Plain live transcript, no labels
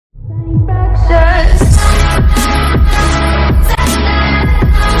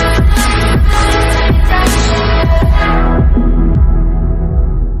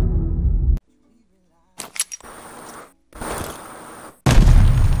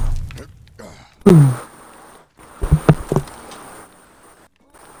I'm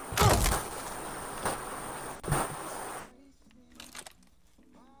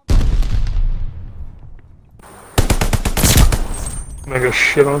gonna go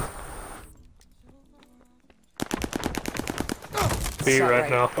shit on B right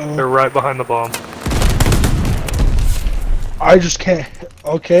now. They're right behind the bomb. I just can't.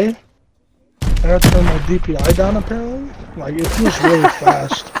 Okay. I have to turn my DPI down apparently. Like it feels really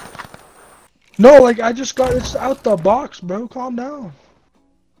fast. No, like I just got it's out the box, bro. Calm down.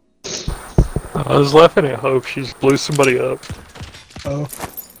 I was laughing at Hope. She just blew somebody up. Oh.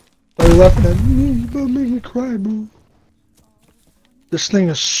 They're laughing at me, but make me cry, bro. This thing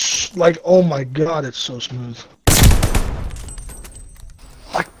is like, oh my god, it's so smooth.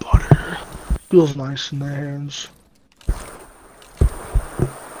 Like butter. Feels nice in the hands.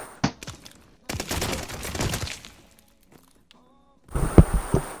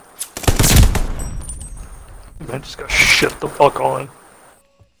 I just got shit the fuck on.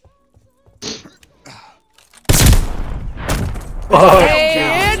 Oh, hey,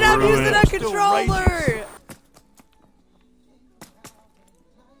 and I'm using a controller!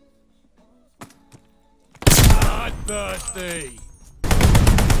 Thirsty.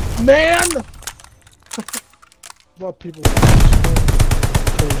 Man! What people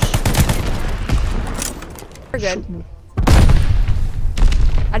We're good.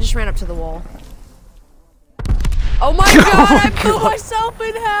 I just ran up to the wall. Oh my god, I blew myself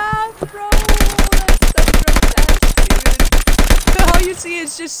in half, bro! That's such a dude. All you see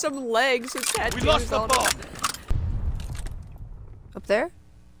is just some legs with tattoos. We lost the bomb. Up there?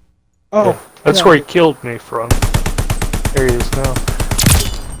 Oh, yeah, that's where he killed me from. There he is now.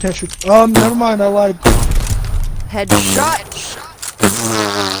 Can't shoot. Never mind, I lied. Headshot!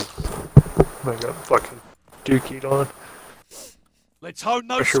 I got fucking dookied on. Let's hope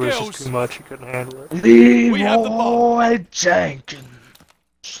no Pressure was skills. just too much, he couldn't handle it. Leroy Jenkins.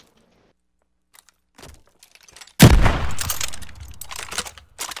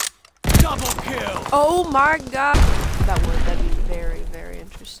 Double kill. Oh my god! That'd be very, very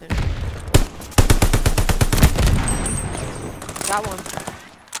interesting. Got one.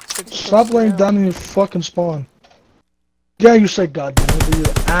 Stop laying down in your fucking spawn. Yeah, you say goddamn it, but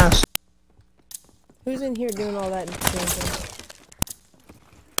you're ass. Who's in here doing all that?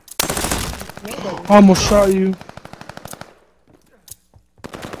 I almost shot you.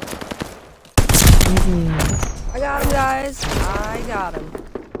 I got him, guys. I got him.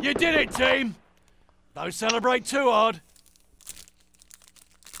 You did it, team. Don't celebrate too hard.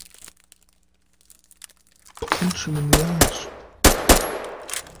 Punch him in the ass.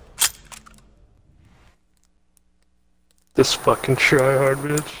 This fucking tryhard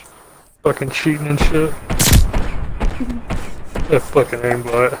bitch. Fucking cheating and shit. That fucking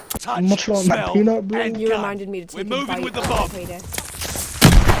aimbot. Touch, Much on my smell, peanut, bro. and You gun. reminded me to take We're a moving bite with the on bomb. payday.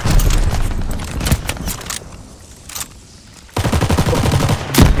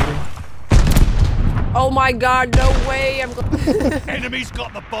 Oh my god, no way! I'm Enemy's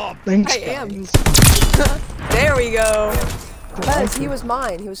got the bomb. Thanks, I am. guys. There we go. Because he was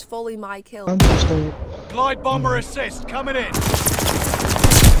mine. He was fully my kill. I'm just a... Glide bomber assist coming in.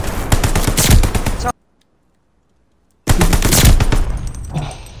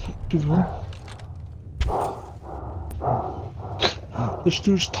 This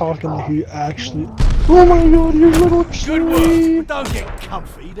dude's talking like he actually... Oh my god, you little tree! Good work. But don't get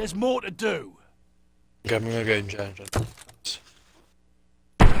comfy. There's more to do. I'm gonna go and change it.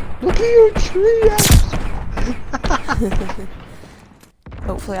 Look at your tree ass!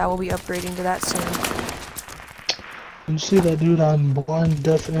 Hopefully I will be upgrading to that soon. You see that dude on blind,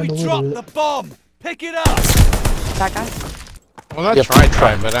 deaf, and We illiterate. dropped the bomb. Pick it up. That guy? Well, that's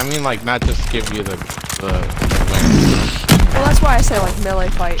try, but I mean, like, not just give you the Well, that's why I say like melee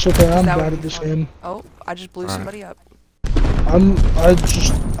fight. It's okay, I'm That would bad be at this fun. game. Oh, I just blew somebody up.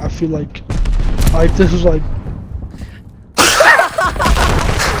 I feel like this is like...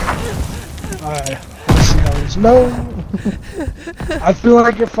 Alright, let's see how this... No! I feel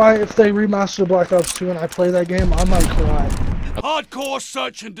like if they remaster Black Ops 2 and I play that game, I might cry. Hardcore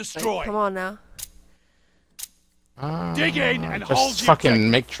search and destroy. Come on now. Dig in and hold just your fucking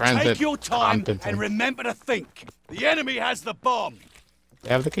objective. make transit. Take your time competent. and remember to think. The enemy has the bomb. They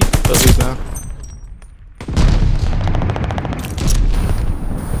have the capabilities now.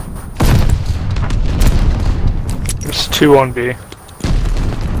 There's 2 on B.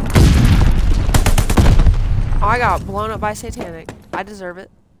 Oh, I got blown up by Satanic. I deserve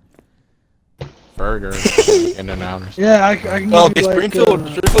it. Burger. In and out. Yeah, I can Well, give you, like,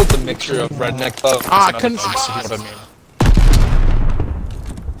 Springfield's a mixture of redneck pub. Ah, I couldn't see what I mean.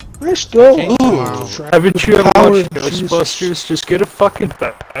 I still. Change tomorrow. Haven't you ever Power watched of Jesus. Ghostbusters? Just get a fucking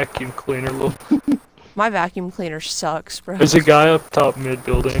vacuum cleaner, little. My vacuum cleaner sucks, bro. There's a guy up top mid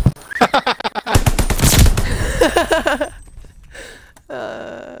building.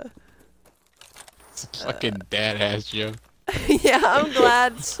 It's a fucking dad ass joke. Yeah, I'm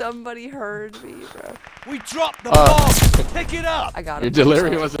glad somebody heard me, bro. We dropped the bomb! Pick it up! I got it. Your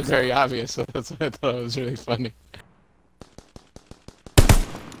delivery wasn't very obvious, so that's why I thought it was really funny.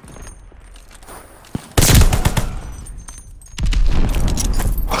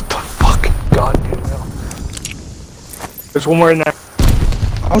 What the fuck? Goddamn hell. There's one more in there.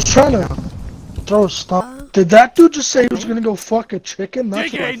 I was trying to throw a stop. Did that dude just say he was gonna go fuck a chicken? That's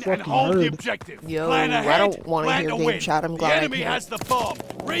Dig what I in and fucking hold the heard. objective. Yo, Plan I ahead, don't want to plan hear to game win. chat. I'm The glad I enemy can't. has the bomb.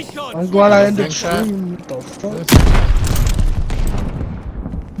 Recon. I'm glad I ended Game chat. stream. What the fuck?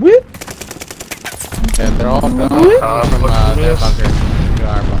 Whip. Yeah, they're all from their bunker. You are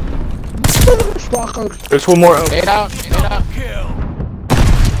bunker. There's one more. Stay out, stay out. Kill.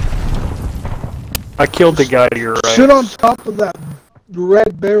 I killed the guy to your right. Sit on top of that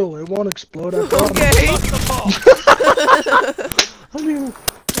red barrel. It won't explode. I promise. Okay. Got the bomb. I mean,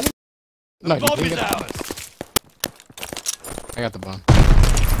 No, you Bomb didn't is get ours. I got the bomb.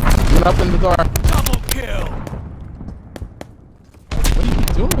 Get up in the door. Double kill. What are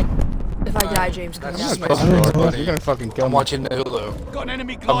you doing? If I die, James, come That's down. just Close the door, buddy. You're gonna fucking kill I'm me. watching the Hulu. Got an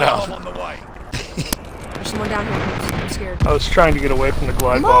enemy I'm glide down. bomb on the way. There's someone down here. I'm scared. I was trying to get away from the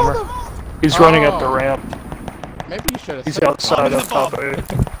glide bomber. He's running up the Oh. ramp. Maybe you should have He's said outside up top of it.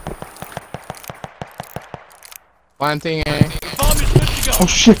 planting a. Bomb is good to go. oh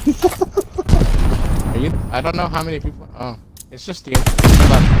shit. Are you? I don't know how many people. Oh, it's just you.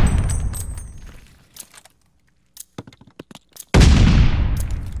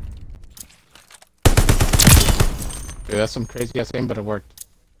 Dude, that's some crazy ass game, but it worked.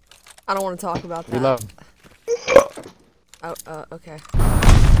 I don't want to talk about that. Reload. Oh, okay.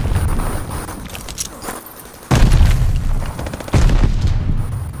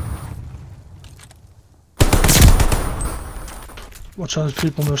 Watch out, there's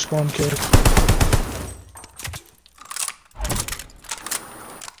people in their spawn cave.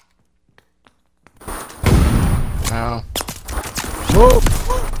 Ow. Whoa.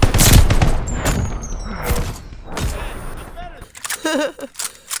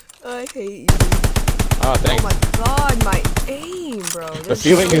 I hate you. Oh, Oh thanks. my god, my aim, bro. The There's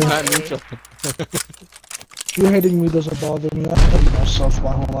feeling so is much not aim. neutral. You hitting me doesn't bother me. I hate myself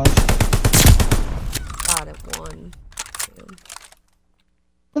my whole life. God, it won. Damn.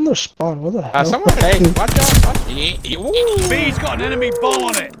 In their spawn, what the hell? Someone, hey, watch out. Watch. Ooh. B's got an enemy bomb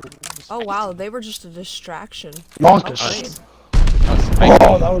on it. Oh wow, they were just a distraction. Monkus. Okay.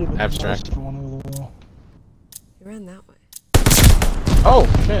 Oh, that would have been Abstract. nice for one over the wall. You ran that way. Oh,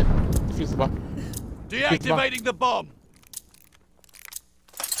 shit. Defuse the bomb. Deactivating the bomb.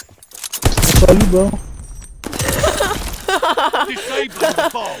 That's all you, bro. Disabling the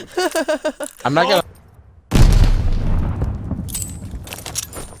bomb. I'm not gonna.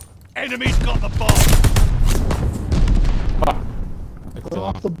 Enemy's got the bomb. It's Turn too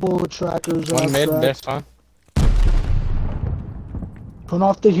long. off the bullet trackers. One mid, abstract. there's spawn. Turn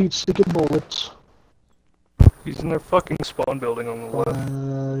off the heat-seeking bullets. He's in their fucking spawn building on the left.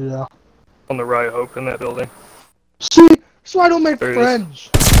 Yeah. On the right, hope in that building. See? So I don't make There it friends.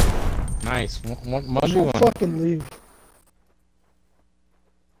 Nice. One I v don't one. fucking leave.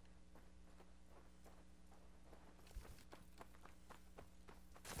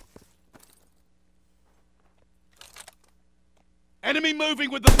 Enemy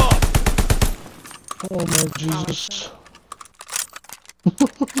moving with the bomb. Oh my Jesus.